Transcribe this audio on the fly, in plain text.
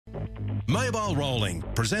Mobile Rolling,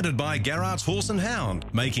 presented by Garrard's Horse and Hound,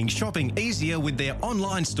 making shopping easier with their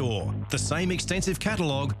online store. The same extensive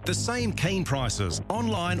catalogue, the same keen prices,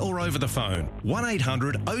 online or over the phone.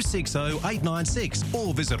 1800 060 896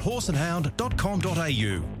 or visit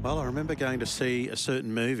horseandhound.com.au. Well, I remember going to see a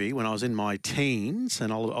certain movie when I was in my teens,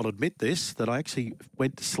 and I'll admit this, that I actually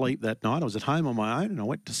went to sleep that night. I was at home on my own, and I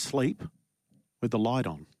went to sleep with the light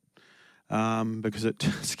on. Because it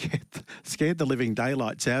scared the living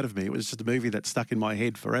daylights out of me. It was just a movie that stuck in my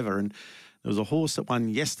head forever. And there was a horse that won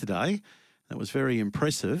yesterday that was very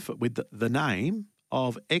impressive with the name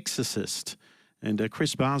of Exorcist. And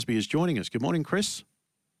Chris Barsby is joining us. Good morning, Chris.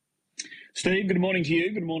 Steve, good morning to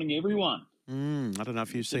you. Good morning, everyone. I don't know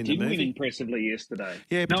if you've seen the Did movie. win impressively yesterday.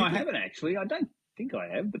 Yeah, no, I haven't actually. I don't think I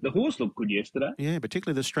have, but the horse looked good yesterday. Yeah,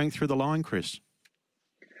 particularly the strength through the line, Chris.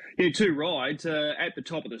 Yeah, too right. At the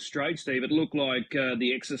top of the straight, Steve, it looked like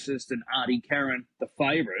The Exorcist and Artie Karen, the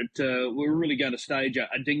favourite, were really going to stage a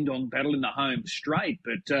ding-dong battle in the home straight.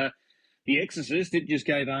 But The Exorcist, it just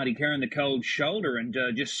gave Artie Karen the cold shoulder and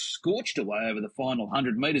just scorched away over the final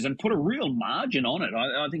 100 metres and put a real margin on it.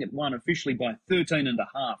 I think it won officially by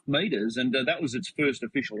 13.5 metres, and that was its first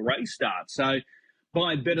official race start. So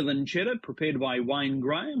by Better Than Cheddar, prepared by Wayne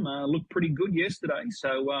Graham, looked pretty good yesterday,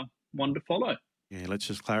 so one to follow. Yeah, let's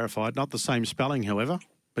just clarify it. Not the same spelling, however,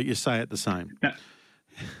 but you say it the same. No.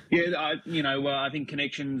 Yeah, I think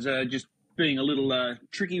Connections just being a little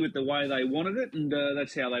tricky with the way they wanted it, and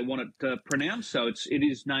that's how they want it pronounced. So it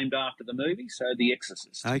is named after the movie, so The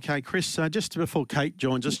Exorcist. Okay, Chris, just before Kate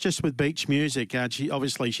joins us, just with Beach Music, she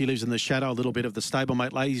lives in the shadow a little bit of the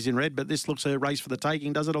stablemate Ladies in Red, but this looks a race for the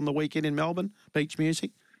taking, does it, on the weekend in Melbourne, Beach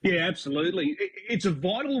Music? Yeah, absolutely. It's a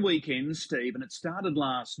vital weekend, Steve, and it started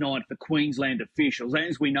last night for Queensland officials.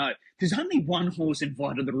 As we know, there's only one horse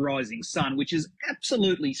invited, the Rising Sun, which is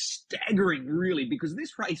absolutely staggering, really, because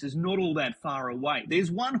this race is not all that far away. There's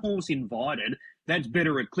one horse invited, that's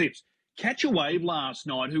Better Eclipse. Catch a Wave last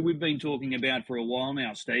night, who we've been talking about for a while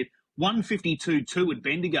now, Steve, 152.2 at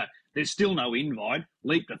Bendigo. There's still no invite.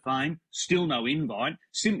 Leap to Fame, still no invite.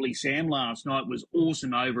 Simply Sam last night was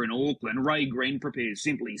awesome over in Auckland. Ray Green prepares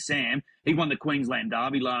Simply Sam. He won the Queensland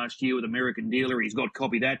Derby last year with American Dealer. He's got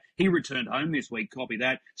copy that. He returned home this week, copy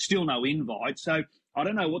that. Still no invite. So I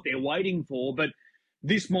don't know what they're waiting for, but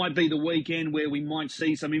this might be the weekend where we might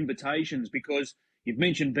see some invitations, because you've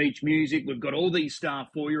mentioned Beach Music. We've got all these star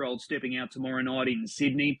 4-year-olds stepping out tomorrow night in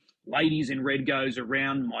Sydney. Ladies in Red goes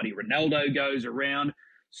around. Mighty Ronaldo goes around.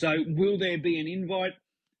 So will there be an invite?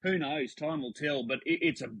 Who knows? Time will tell. But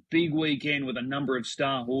it's a big weekend with a number of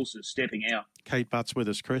star horses stepping out. Kate Butt's with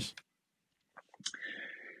us, Chris.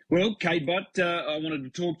 Well, Kate Butt, I wanted to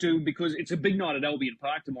talk to because it's a big night at Albion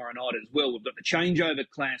Park tomorrow night as well. We've got the Changeover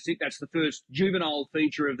Classic. That's the first juvenile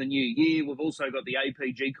feature of the new year. We've also got the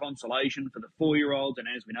APG Consolation for the 4-year-olds. And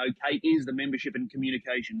as we know, Kate is the Membership and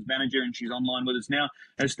Communications Manager, and she's online with us now,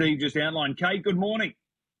 as Steve just outlined. Kate, good morning.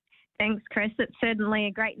 Thanks, Chris. It's certainly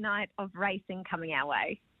a great night of racing coming our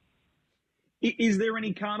way. Is there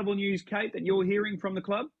any carnival news, Kate, that you're hearing from the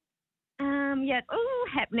club? Yeah, it's all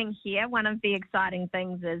happening here. One of the exciting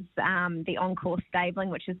things is the Encore stabling,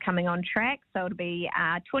 which is coming on track. So it'll be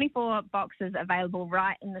 24 boxes available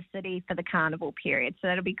right in the city for the carnival period. So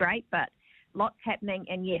that'll be great, but lots happening.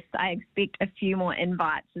 And yes, I expect a few more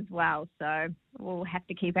invites as well. So we'll have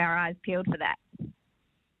to keep our eyes peeled for that.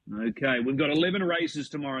 Okay, we've got 11 races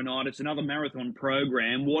tomorrow night. It's another marathon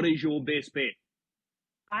program. What is your best bet?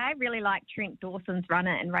 I really like Trent Dawson's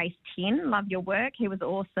runner in race 10. Love your work. He was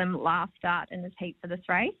awesome last start in his heat for this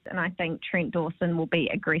race, and I think Trent Dawson will be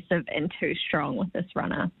aggressive and too strong with this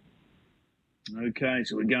runner. Okay,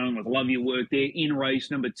 so we're going with Love Your Work there in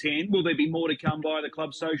race number 10. Will there be more to come by the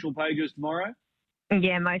club social pages tomorrow?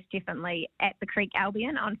 Yeah, most definitely. At the Creek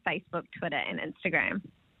Albion on Facebook, Twitter and Instagram.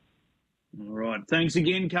 All right. Thanks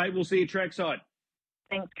again, Kate. We'll see you trackside.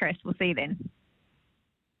 Thanks, Chris. We'll see you then.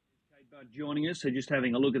 Kate Butt joining us. So just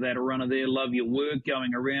having a look at that runner there. Love Your Work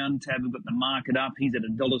going around. Tab got the market up. He's at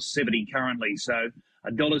 $1.70 currently. So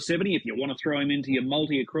 $1.70. If you want to throw him into your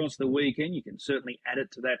multi across the weekend, you can certainly add it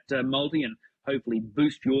to that multi and hopefully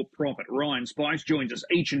boost your profit. Ryan Spice joins us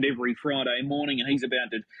each and every Friday morning, and he's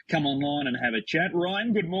about to come online and have a chat.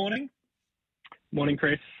 Ryan, good morning. Morning,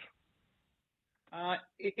 Chris.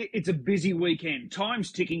 It's a busy weekend.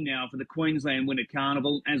 Time's ticking now for the Queensland Winter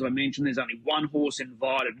Carnival. As I mentioned, there's only one horse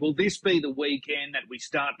invited. Will this be the weekend that we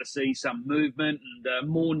start to see some movement and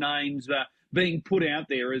more names being put out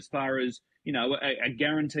there as far as, you know, a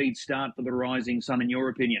guaranteed start for the Rising Sun, in your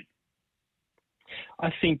opinion?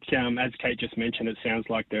 I think, as Kate just mentioned, it sounds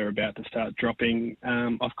like they're about to start dropping.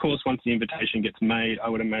 Of course, once the invitation gets made, I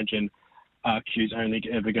would imagine RQ's only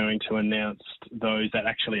ever going to announce those that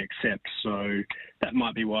actually accept. So that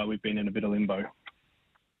might be why we've been in a bit of limbo.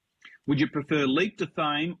 Would you prefer Leap to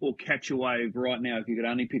Fame or Catch a Wave right now if you could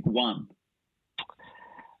only pick one?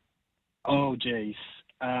 Oh, geez.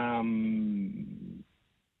 I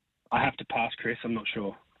have to pass, Chris. I'm not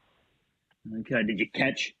sure. Okay. Did you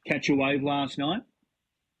catch a wave last night?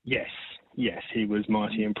 Yes, he was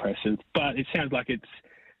mighty impressive. But it sounds like it's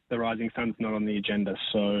the Rising Sun's not on the agenda.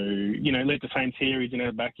 So, Leap to Fame's here. He's in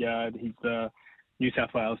our backyard. He's the New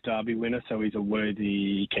South Wales Derby winner, so he's a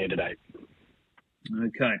worthy candidate.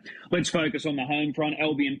 Okay, let's focus on the home front.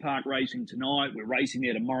 Albion Park racing tonight. We're racing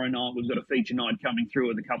there tomorrow night. We've got a feature night coming through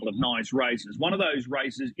with a couple of nice races. One of those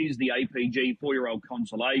races is the APG 4-year-old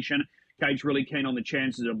Consolation. Kate's really keen on the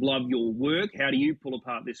chances of Love Your Work. How do you pull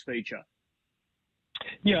apart this feature?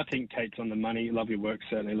 Yeah, I think Kate's on the money. Love Your Work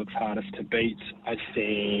certainly looks hardest to beat. I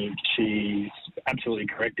think she's absolutely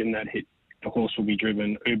correct in that the horse will be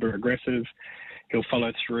driven uber aggressive. He'll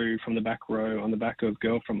follow through from the back row on the back of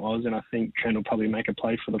Girl from Oz, and I think Trent will probably make a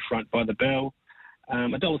play for the front by the bell.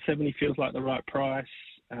 $1.70 feels like the right price.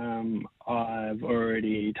 I've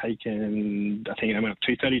already taken, I think I'm up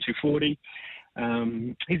 $2.30,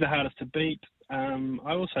 $2.40. He's the hardest to beat. I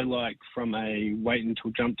also like, from a wait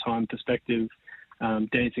until jump time perspective,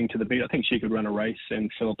 Dancing to the Beat. I think she could run a race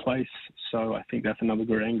and fill a place, so I think that's another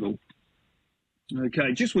good angle.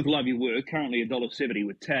 Okay, just with Love Your Work, currently $1.70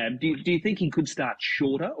 with Tab. Do you think he could start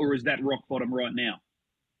shorter, or is that rock bottom right now?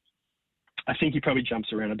 I think he probably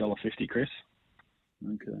jumps around $1.50, Chris.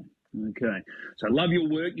 Okay. So Love Your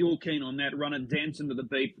Work, you're keen on that runner. Dancing to the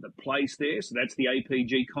Beat for the place there. So that's the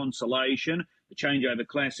APG Consolation. The Changeover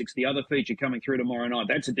Classics, the other feature coming through tomorrow night.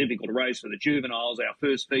 That's a difficult race for the juveniles, our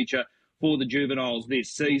first feature for the juveniles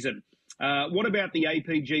this season. What about the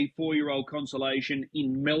APG 4-year-old Consolation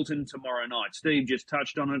in Melton tomorrow night? Steve just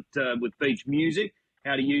touched on it with Beach Music.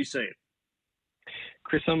 How do you see it?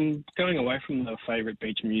 Chris, I'm going away from the favourite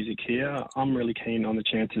Beach Music here. I'm really keen on the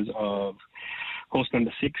chances of horse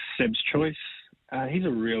number 6, Seb's Choice. He's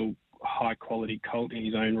a real high-quality colt in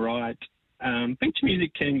his own right. Beach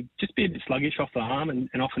Music can just be a bit sluggish off the arm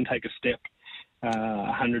and often take a step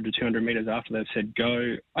 100 to 200 metres after they've said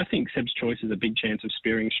go. I think Seb's Choice is a big chance of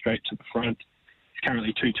spearing straight to the front. He's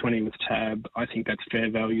currently $2.20 with Tab. I think that's fair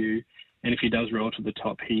value. And if he does roll to the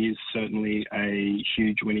top, he is certainly a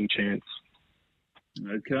huge winning chance.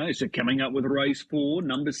 Okay, so coming up with race 4,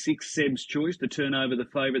 number 6, Seb's Choice, to turn over the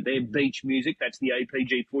favourite there, Beach Music. That's the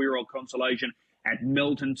APG 4-year-old Consolation at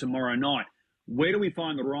Melton tomorrow night. Where do we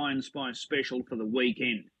find the Ryan Spice special for the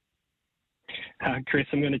weekend? Chris,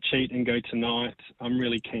 I'm going to cheat and go tonight. I'm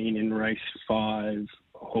really keen in race 5,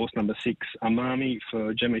 horse number 6, Amami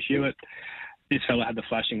for Gemma Hewitt. This fella had the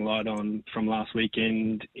flashing light on from last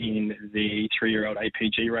weekend in the 3-year-old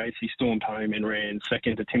APG race. He stormed home and ran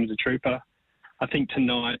second to Tim's a Trooper. I think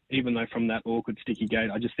tonight, even though from that awkward sticky gate,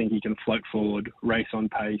 I just think he can float forward, race on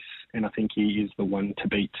pace, and I think he is the one to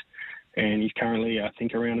beat. And he's currently, I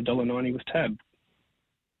think, around $1.90 with Tab.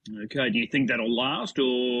 Okay, do you think that'll last,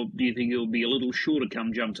 or do you think it'll be a little shorter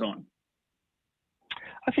come jump time?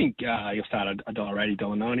 I think you'll start at $1.80,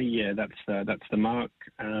 $1.90. Yeah, that's the mark.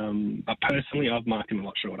 But personally, I've marked him a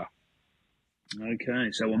lot shorter.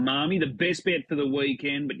 Okay, so Amami, the best bet for the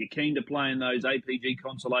weekend, but you're keen to play in those APG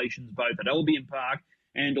Consolations both at Albion Park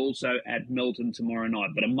and also at Melton tomorrow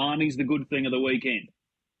night. But Amami's the good thing of the weekend.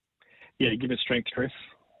 Yeah, give it strength, Chris.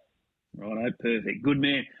 Righto, perfect. Good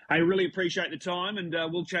man. I really appreciate the time, and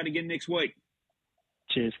we'll chat again next week.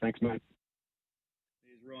 Cheers. Thanks, mate.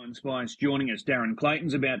 There's Ryan Spice joining us. Darren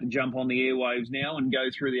Clayton's about to jump on the airwaves now and go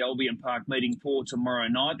through the Albion Park meeting for tomorrow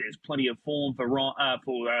night. There's plenty of form for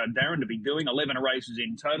Darren to be doing, 11 races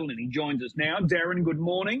in total, and he joins us now. Darren, good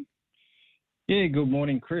morning. Yeah, good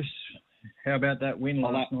morning, Chris. How about that win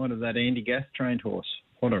last night of that Andy Gath trained horse?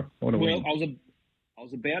 What a win. I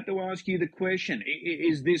was about to ask you the question.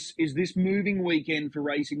 Is this moving weekend for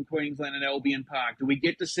Racing Queensland and Albion Park? Do we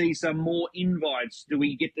get to see some more invites? Do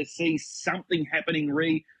we get to see something happening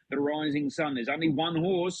the Rising Sun? There's only one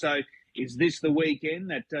horse, so is this the weekend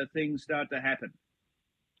that things start to happen?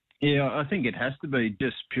 Yeah, I think it has to be,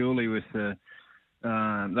 just purely with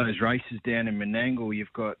those races down in Menangle.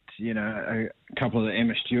 You've got, a couple of the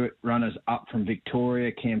Emma Stewart runners up from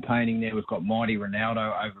Victoria campaigning there. We've got Mighty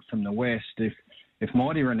Ronaldo over from the west. If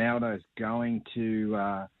Mighty Ronaldo is going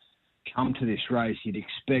to come to this race, you'd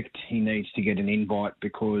expect he needs to get an invite,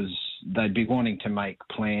 because they'd be wanting to make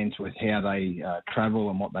plans with how they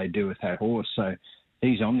travel and what they do with that horse. So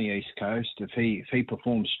he's on the East Coast. If he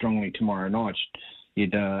performs strongly tomorrow night,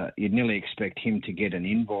 you'd nearly expect him to get an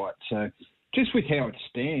invite. So just with how it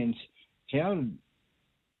stands,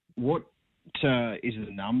 what is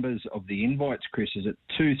the numbers of the invites, Chris? Is it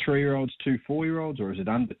 2 3-year-olds, 2 4-year-olds, or is it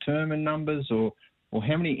undetermined numbers, or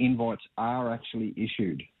how many invites are actually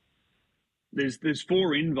issued? There's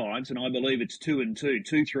 4 invites, and I believe it's 2 and 2,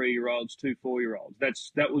 2 3-year-olds, 2 4-year-olds.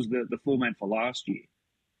 That was the format for last year.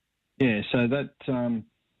 Yeah, so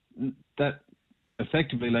that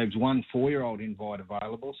effectively leaves 1 4-year-old invite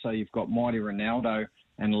available. So you've got Mighty Ronaldo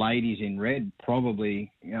and Ladies in Red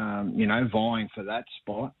probably, vying for that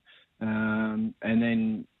spot. And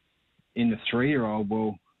then in the 3-year-old,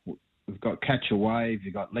 we've got Catch a Wave,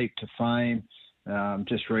 you've got Leap to Fame.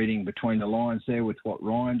 Just reading between the lines there with what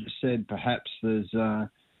Ryan just said, perhaps there's,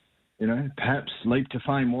 perhaps Leap to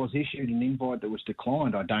Fame was issued an invite that was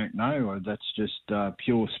declined. I don't know. Or that's just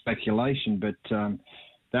pure speculation, but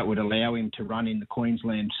that would allow him to run in the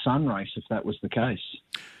Queensland Sun Race if that was the case.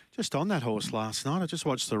 Just on that horse last night, I just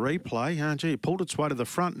watched the replay. It pulled its way to the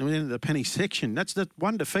front and went into the penny section. That's the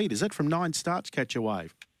 1 defeat. Is that from 9 starts, Catch a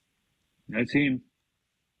Wave? That's him.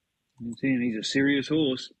 He's a serious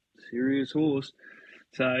horse.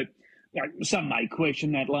 So, some may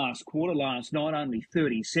question that last quarter last night, only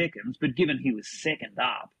 30 seconds, but given he was second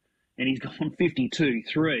up and he's gone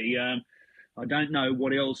 52-3, I don't know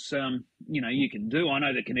what else, you can do. I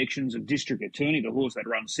know the connections of District Attorney, the horse that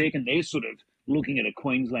runs second, they're sort of looking at a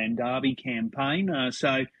Queensland Derby campaign.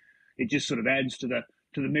 So it just sort of adds to the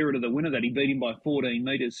merit of the winner that he beat him by 14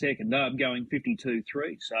 metres second up, going 52-3.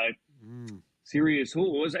 So serious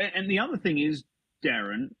horse. And the other thing is,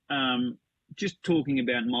 Darren, just talking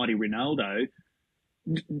about Mighty Ronaldo,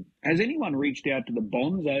 has anyone reached out to the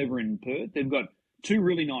Bonds over in Perth? They've got 2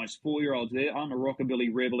 really nice 4-year-olds there. I'm a Rockabilly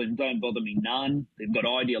Rebel and Don't Bother Me None. They've got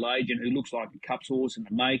Ideal Agent, who looks like a Cups horse in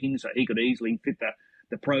the making, so he could easily fit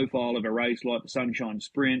the profile of a race like the Sunshine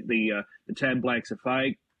Sprint. The Tab Blacks are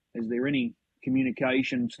fake. Is there any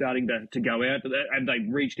communication starting to go out to that? Have they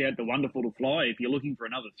reached out to Wonderful to Fly? If you're looking for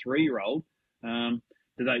another 3-year-old,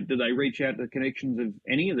 do they reach out to the connections of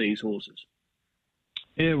any of these horses?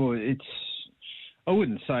 Yeah, well, I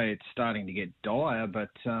wouldn't say it's starting to get dire, but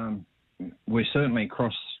we're certainly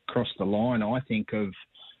crossed the line, I think, of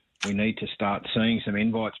we need to start seeing some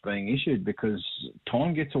invites being issued because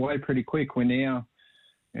time gets away pretty quick. We're now,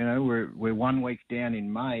 we're 1 week down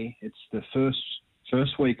in May. It's the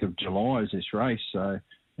first week of July is this race, so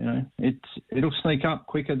it'll sneak up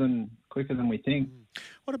quicker than we think.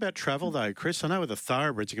 What about travel, though, Chris? I know with the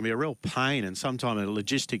thoroughbreds it can be a real pain and sometimes a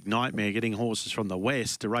logistic nightmare getting horses from the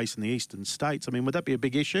west to race in the eastern states. I mean, would that be a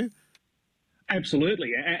big issue?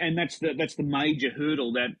 Absolutely, and that's the major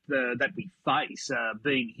hurdle that we face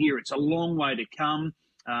being here. It's a long way to come,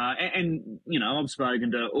 and I've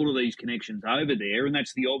spoken to all of these connections over there, and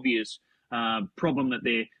that's the obvious problem that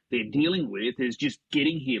they're dealing with is just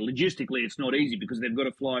getting here. Logistically, it's not easy because they've got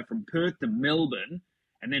to fly from Perth to Melbourne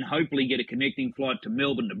and then hopefully get a connecting flight to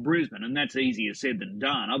Melbourne to Brisbane, and that's easier said than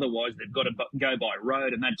done. Otherwise, they've got to go by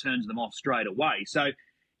road, and that turns them off straight away. So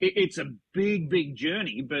it's a big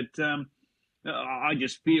journey, but I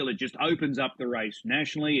just feel it just opens up the race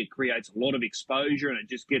nationally. It creates a lot of exposure, and it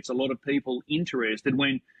just gets a lot of people interested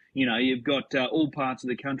when, you've got all parts of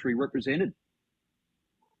the country represented.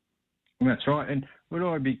 That's right. And would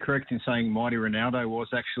I be correct in saying Mighty Ronaldo was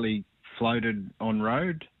actually floated on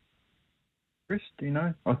road? Chris, do you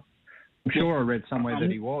know? I'm sure I read somewhere that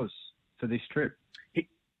he was for this trip.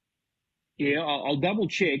 Yeah, I'll double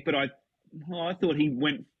check, but I thought he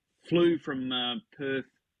flew from Perth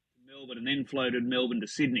to Melbourne and then floated Melbourne to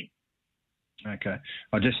Sydney. Okay.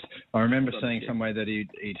 I remember seeing somewhere that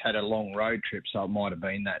he'd had a long road trip, so it might have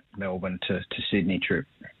been that Melbourne to Sydney trip.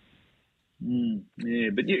 Yeah,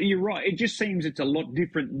 but you're right. It just seems it's a lot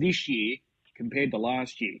different this year compared to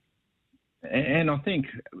last year. And I think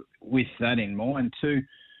with that in mind too,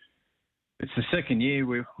 it's the second year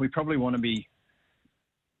we probably want to be.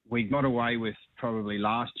 We got away with probably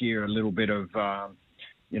last year a little bit of,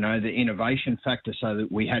 the innovation factor, so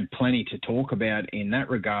that we had plenty to talk about in that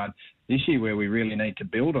regard. This year, where we really need to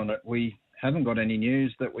build on it, we haven't got any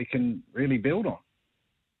news that we can really build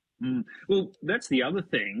on. Well, that's the other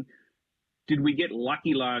thing. Did we get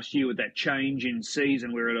lucky last year with that change in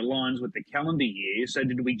season where it aligns with the calendar year? So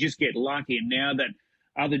did we just get lucky, and now that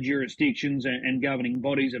other jurisdictions and governing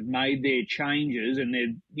bodies have made their changes and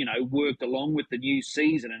they've, worked along with the new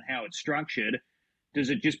season and how it's structured, does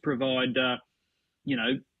it just provide,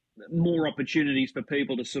 more opportunities for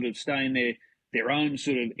people to sort of stay in their own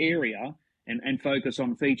sort of area and focus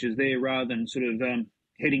on features there rather than sort of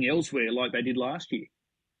heading elsewhere like they did last year?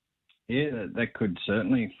 Yeah, that could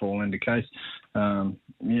certainly fall into case.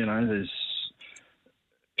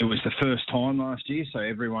 it was the first time last year, so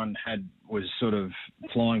everyone was sort of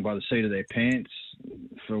flying by the seat of their pants,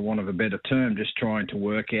 for want of a better term, just trying to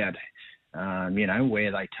work out,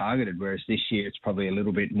 where they targeted. Whereas this year it's probably a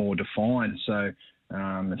little bit more defined. So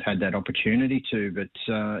I've had that opportunity to, but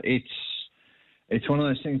it's one of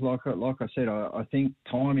those things. Like I said, I think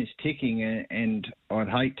time is ticking, and I'd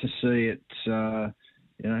hate to see it,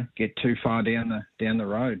 get too far down the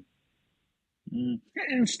road.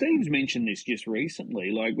 And Steve's mentioned this just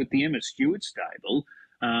recently, like with the Emma Stewart stable.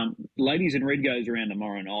 Ladies in Red goes around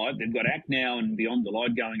tomorrow night. They've got Act Now and Beyond the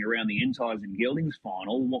Light going around the Entires and Geldings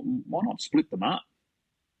final. Why not split them up?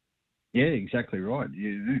 Yeah, exactly right.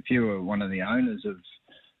 If you were one of the owners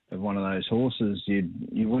of one of those horses,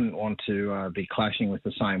 you wouldn't want to be clashing with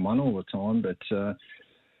the same one all the time. But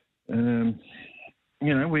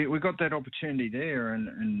we got that opportunity there,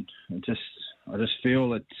 and I just feel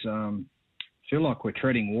like we're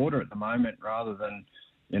treading water at the moment rather than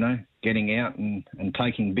getting out and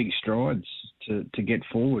taking big strides to get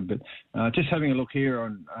forward. But just having a look here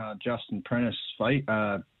on Justin Prentice's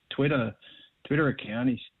Twitter account,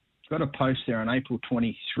 he's got a post there on April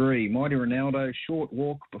 23. Mighty Ronaldo, short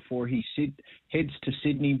walk before he heads to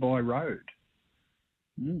Sydney by road.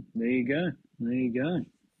 There you go.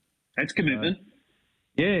 That's commitment.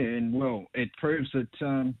 Yeah, and well, it proves that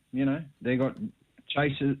they got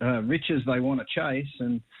riches they want to chase,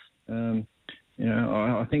 and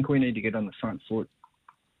I think we need to get on the front foot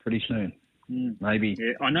pretty soon. Maybe.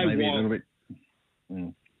 Yeah, I know. Maybe a little bit.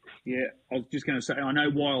 Yeah, I was just going to say, I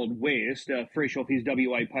know Wild West, fresh off his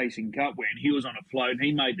WA Pacing Cup win, he was on a float and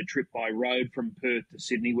he made the trip by road from Perth to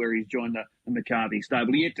Sydney, where he's joined the McCarthy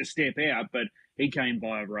stable. He had to step out, but he came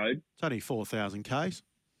by road. It's only 4,000 Ks.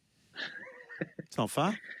 It's not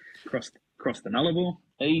far. Cross the Nullarbor.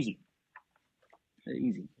 Easy.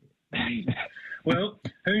 Well,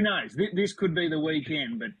 who knows? This could be the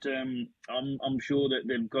weekend, but I'm sure that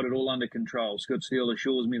they've got it all under control. Scott Steele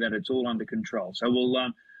assures me that it's all under control. So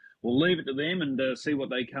we'll leave it to them and see what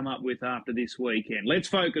they come up with after this weekend. Let's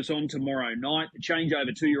focus on tomorrow night, the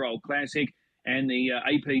Changeover 2-Year-Old Classic and the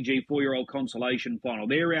APG 4-Year-Old Consolation Final.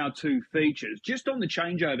 They're our two features. Just on the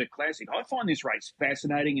Changeover Classic, I find this race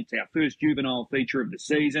fascinating. It's our first juvenile feature of the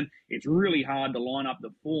season. It's really hard to line up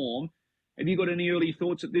the form. Have you got any early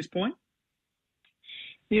thoughts at this point?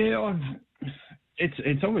 Yeah,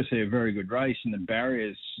 it's obviously a very good race, and the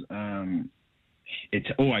barriers, it's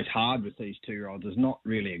always hard with these 2-year-olds. There's not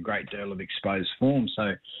really a great deal of exposed form,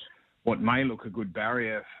 so what may look a good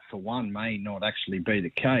barrier for one may not actually be the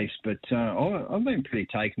case. But I've been pretty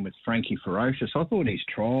taken with Frankie Ferocious. I thought his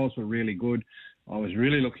trials were really good. I was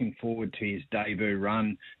really looking forward to his debut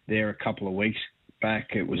run there a couple of weeks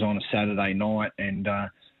back. It was on a Saturday night, and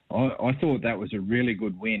I thought that was a really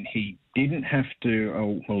good win. He didn't have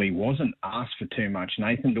to, he wasn't asked for too much.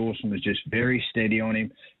 Nathan Dawson was just very steady on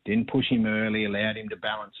him, didn't push him early, allowed him to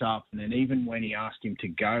balance up. And then even when he asked him to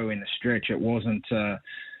go in the stretch, it wasn't,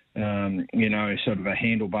 sort of a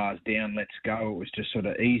handlebars down, let's go. It was just sort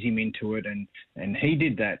of ease him into it. And he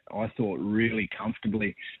did that, I thought, really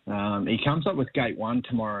comfortably. He comes up with gate 1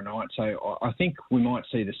 tomorrow night. So I think we might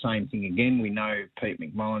see the same thing again. We know Pete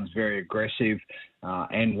McMullen's very aggressive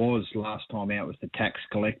and was last time out with the Tax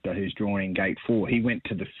Collector, who's drawn in gate 4. He went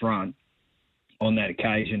to the front on that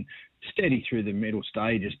occasion, steady through the middle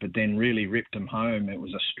stages, but then really ripped them home. It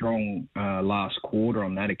was a strong last quarter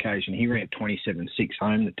on that occasion. He ran 27.6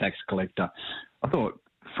 home, the Tax Collector. I thought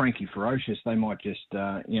Frankie Ferocious, they might just,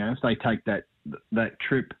 if they take that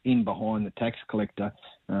trip in behind the Tax Collector,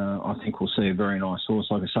 I think we'll see a very nice horse.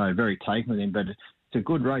 Like I say, very taken with him, but it's a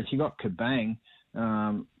good race. You got Kabang,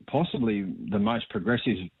 possibly the most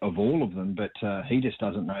progressive of all of them, but he just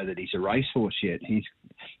doesn't know that he's a racehorse yet.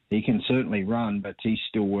 He can certainly run, but he's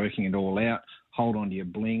still working it all out. Hold On to Your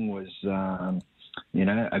Bling was,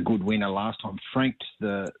 a good winner last time. Franked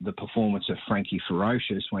the performance of Frankie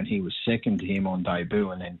Ferocious when he was second to him on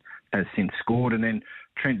debut, and then has since scored. And then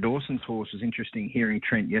Trent Dawson's horse was interesting. Hearing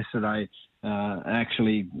Trent yesterday,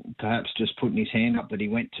 actually perhaps just putting his hand up that he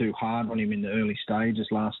went too hard on him in the early stages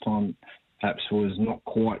last time. Perhaps was not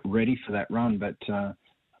quite ready for that run, but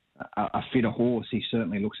a fitter horse. He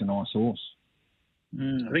certainly looks a nice horse.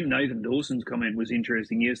 I think Nathan Dawson's comment was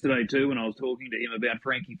interesting yesterday too when I was talking to him about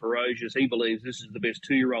Frankie Ferocious. He believes this is the best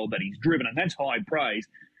 2-year-old that he's driven, and that's high praise.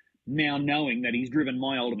 Now knowing that he's driven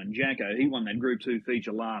My Alderman Jacko, he won that Group 2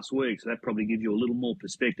 feature last week, so that probably gives you a little more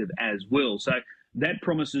perspective as well. So that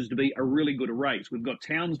promises to be a really good race. We've got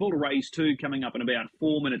Townsville, race 2, coming up in about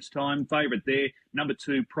 4 minutes' time. Favourite there, number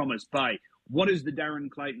 2, Promise Bay. What is the Darren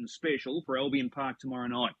Clayton special for Albion Park tomorrow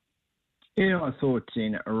night? Yeah, I thought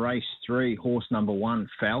in race 3, horse number 1,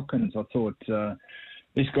 Falcons, I thought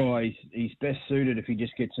This guy, he's best suited if he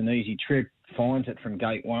just gets an easy trip, finds it from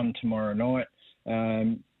gate 1 tomorrow night.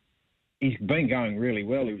 He's been going really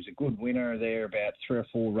well. He was a good winner there about 3 or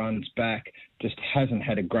 4 runs back. Just hasn't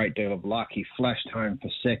had a great deal of luck. He flashed home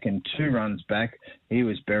for second 2 runs back. He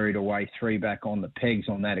was buried away 3 back on the pegs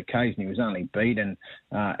on that occasion. He was only beaten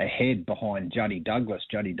ahead behind Juddy Douglas.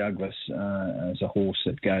 Juddy Douglas is a horse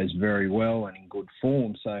that goes very well and in good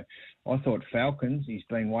form. So I thought Falcons, he's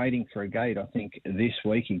been waiting for a gate. I think this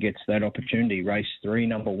week he gets that opportunity. Race 3,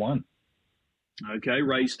 number 1. Okay,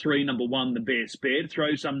 race 3, number 1, the best bet.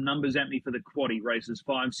 Throw some numbers at me for the quaddie, races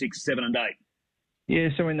 5, 6, 7 and 8. Yeah,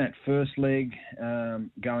 so in that first leg,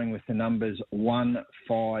 going with the numbers 1,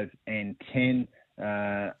 5 and 10,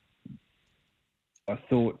 I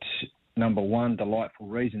thought number 1, Delightful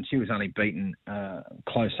Reason. She was only beaten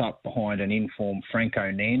close up behind an informed Franco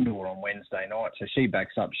Nandor on Wednesday night, so she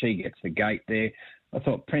backs up. She gets the gate there. I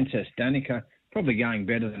thought Princess Danica probably going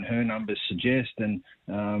better than her numbers suggest, and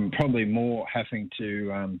probably more having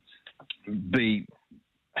to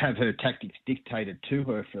have her tactics dictated to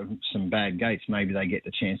her from some bad gates. Maybe they get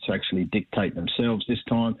the chance to actually dictate themselves this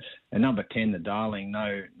time. And number 10, the Darling,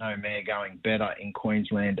 no mare going better in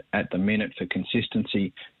Queensland at the minute for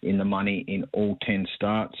consistency in the money in all 10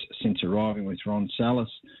 starts since arriving with Ron Salas.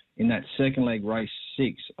 In that second leg, race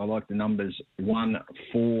 6, I like the numbers 1,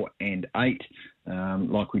 4 and 8.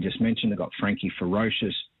 Like we just mentioned, they've got Frankie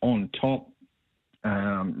Ferocious on top.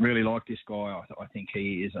 Really like this guy. I think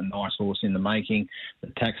he is a nice horse in the making.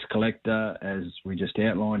 The Tax Collector, as we just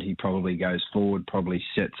outlined, he probably goes forward, probably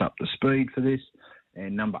sets up the speed for this.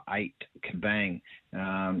 And number 8, Kabang,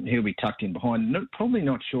 he'll be tucked in behind. Probably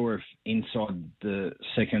not sure if inside the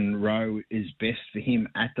second row is best for him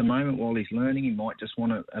at the moment while he's learning. He might just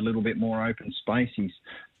want a little bit more open space.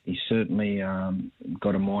 He's certainly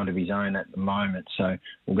got a mind of his own at the moment. So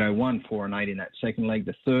we'll go 1, 4 and 8 in that second leg.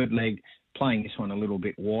 The third leg, playing this one a little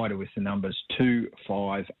bit wider with the numbers 2,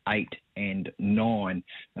 5, 8 and 9.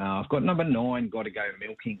 I've got number 9, Got to Go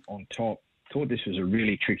Milking on top. Thought this was a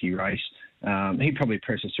really tricky race. He probably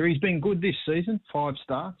presses through. He's been good this season, 5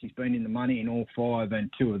 starts. He's been in the money in all 5,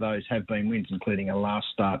 and 2 of those have been wins, including a last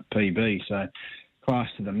start PB. So class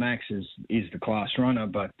to the max is the class runner,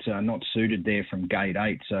 but not suited there from gate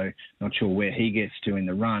 8. So not sure where he gets to in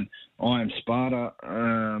the run. I Am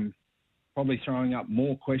Sparta, probably throwing up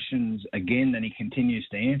more questions again than he continues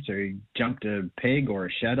to answer. He jumped a peg or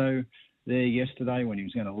a shadow there yesterday when he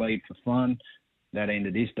was going to lead for fun. That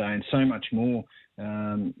ended his day, and so much more.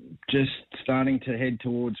 Just starting to head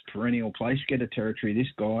towards perennial place getter territory.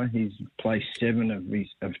 This guy, he's placed 7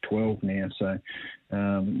 of 12 now, so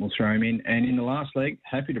we'll throw him in. And in the last leg,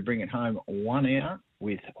 happy to bring it home 1 out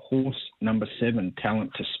with horse number 7,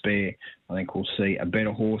 Talent to Spare. I think we'll see a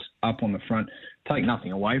better horse up on the front. Take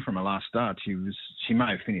nothing away from her last start. She may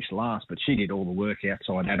have finished last, but she did all the work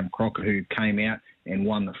outside Adam Crocker, who came out and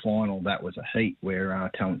won the final. That was a heat where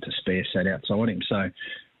Talent to Spare sat outside him. So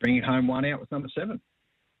bring it home 1 out with number 7.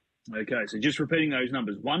 Okay, so just repeating those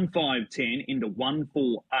numbers, 1, 5, 10 into 1,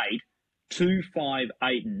 4, 8, 2, 5,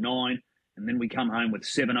 8 and 9. And then we come home with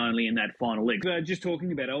 7 only in that final leg. Just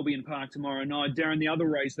talking about Albion Park tomorrow night, Darren, the other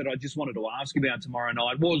race that I just wanted to ask about tomorrow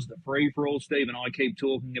night was the free-for-all. Steve and I keep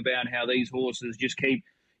talking about how these horses just keep,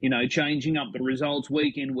 changing up the results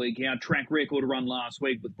week in, week out. Track record run last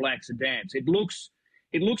week with Blacks and Dams. It looks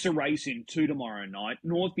a race in 2 tomorrow night.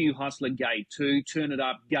 Northview Hustler Gate 2, Turn It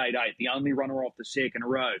Up Gate 8, the only runner off the second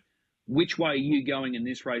row. Which way are you going in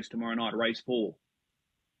this race tomorrow night, race 4?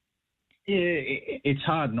 Yeah, it's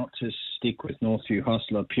hard not to stick with Northview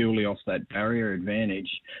Hustler purely off that barrier advantage.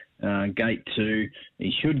 Gate 2,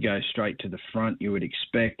 he should go straight to the front, you would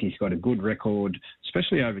expect. He's got a good record,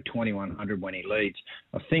 especially over 2100 when he leads.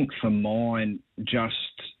 I think for mine, just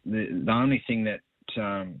the only thing that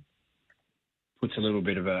puts a little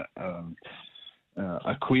bit of a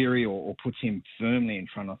query or puts him firmly in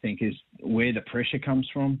front, I think, is where the pressure comes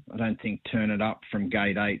from. I don't think Turn It Up from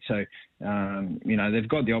gate 8. So, they've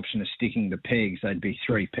got the option of sticking the pegs. They'd be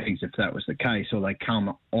 3 pegs if that was the case, or they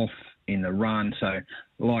come off in the run. So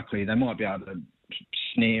likely they might be able to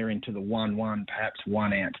snare into the 1-1, perhaps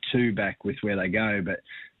 1 out 2 back with where they go. But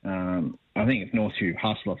I think if Northview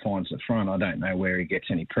Hustler finds the front, I don't know where he gets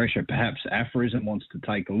any pressure. Perhaps Aphorism wants to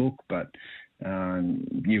take a look, but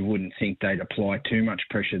you wouldn't think they'd apply too much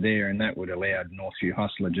pressure there, and that would allow Northview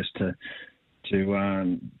Hustler just to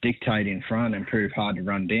dictate in front and prove hard to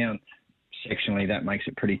run down. Sectionally, that makes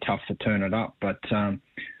it pretty tough to Turn It Up. But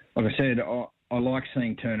like I said, I like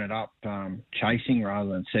seeing Turn It Up chasing rather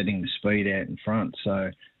than setting the speed out in front. So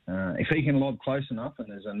if he can lob close enough and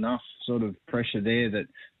there's enough sort of pressure there that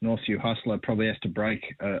Northview Hustler probably has to break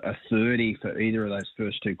a 30 for either of those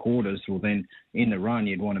first two quarters, well then in the run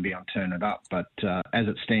you'd want to be on Turn It Up. But as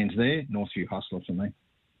it stands there, Northview Hustler for me.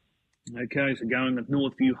 Okay, so going with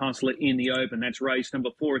Northview Hustler in the Open. That's race number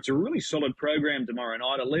 4. It's a really solid program tomorrow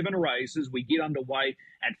night. 11 races. We get underway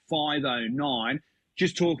at 5:09.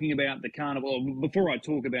 Just talking about the carnival. Before I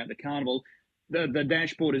talk about the carnival, the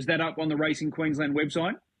dashboard, is that up on the Racing Queensland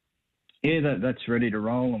website? Yeah, that's ready to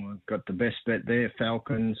roll, and we've got the best bet there,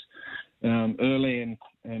 Falcons. Early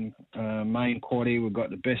and main quaddie, we've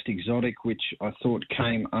got the best exotic, which I thought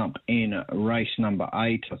came up in race number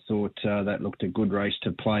 8. I thought that looked a good race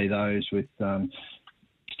to play those with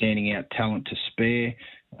standing out Talent to Spare.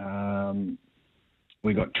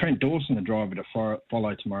 We got Trent Dawson, the driver, to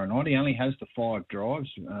follow tomorrow night. He only has the 5 drives,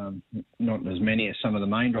 not as many as some of the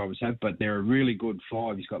main drivers have, but they're a really good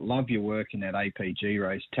 5. He's got Love Your Work in that APG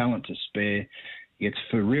race, Talent to Spare. He gets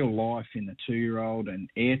For Real Life in the 2-year-old, and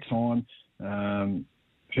Airtime,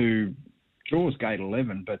 who draws gate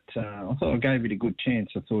 11, but I thought I gave it a good chance.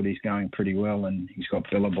 I thought he's going pretty well, and he's got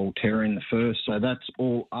Bella Volterra in the first. So that's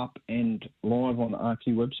all up and live on the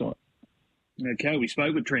RQ website. Okay, we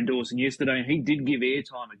spoke with Trent Dawson yesterday, and he did give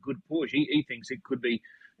Airtime a good push. He thinks it could be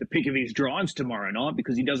the pick of his drives tomorrow night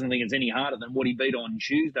because he doesn't think it's any harder than what he beat on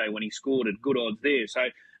Tuesday when he scored at good odds there. So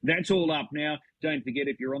that's all up now. Don't forget,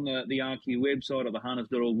 if you're on the RQ website or the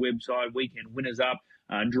Harness.org website, weekend winners up,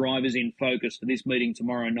 drivers in focus for this meeting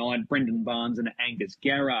tomorrow night, Brendan Barnes and Angus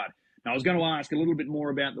Garrard. Now, I was going to ask a little bit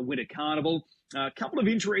more about the Winter Carnival. A couple of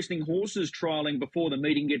interesting horses trialling before the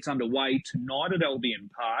meeting gets underway tonight at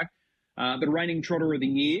Albion Park. The reigning trotter of the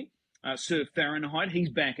year, Sir Fahrenheit, he's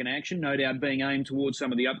back in action, no doubt being aimed towards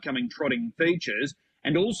some of the upcoming trotting features.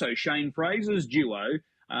 And also Shane Fraser's duo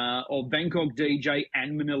of Bangkok DJ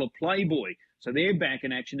and Manila Playboy. So they're back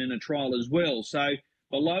in action in a trial as well. So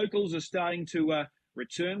the locals are starting to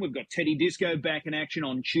return. We've got Teddy Disco back in action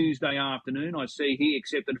on Tuesday afternoon. I see he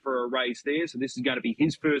accepted for a race there. So this is going to be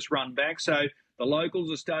his first run back. So the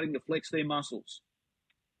locals are starting to flex their muscles.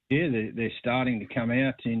 Yeah, they're starting to come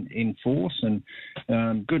out in force,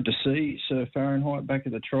 and good to see Sir Fahrenheit back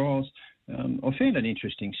at the trials. I found an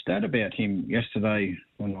interesting stat about him yesterday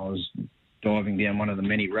when I was diving down one of the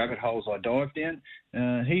many rabbit holes I dived down.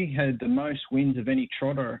 He had the most wins of any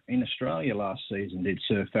trotter in Australia last season, did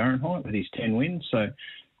Sir Fahrenheit, with his 10 wins. So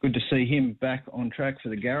good to see him back on track for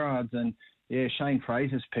the Garrards. And, yeah, Shane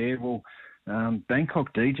Fraser's pair, well,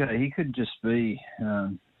 Bangkok DJ, he could just be...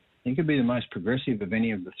 he could be the most progressive of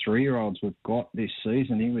any of the 3-year-olds we've got this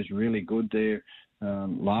season. He was really good there.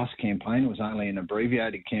 Last campaign, it was only an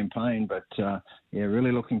abbreviated campaign, but yeah,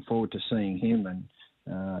 really looking forward to seeing him.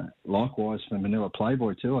 And likewise for Manila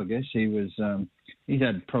Playboy too, I guess. He's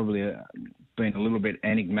had probably been a little bit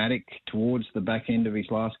enigmatic towards the back end of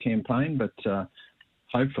his last campaign, but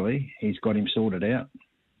hopefully he's got him sorted out.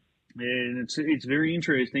 Yeah, and it's very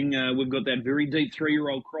interesting. We've got that very deep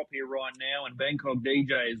 3-year-old crop here right now, and Bangkok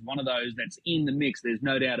DJ is one of those that's in the mix. There's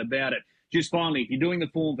no doubt about it. Just finally, if you're doing the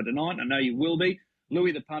form for tonight, I know you will be,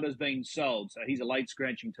 Louis the Punter's been sold, so he's a late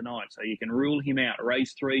scratching tonight. So you can rule him out.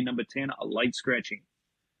 Race 3, number 10, a late scratching.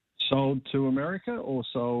 Sold to America or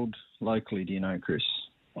sold locally, do you know, Chris?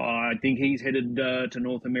 I think he's headed to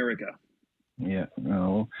North America. Yeah,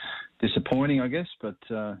 well, disappointing, I guess, but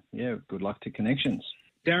yeah, good luck to Connections.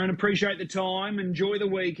 Darren, appreciate the time. Enjoy the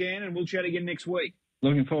weekend, and we'll chat again next week.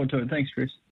 Looking forward to it. Thanks, Chris.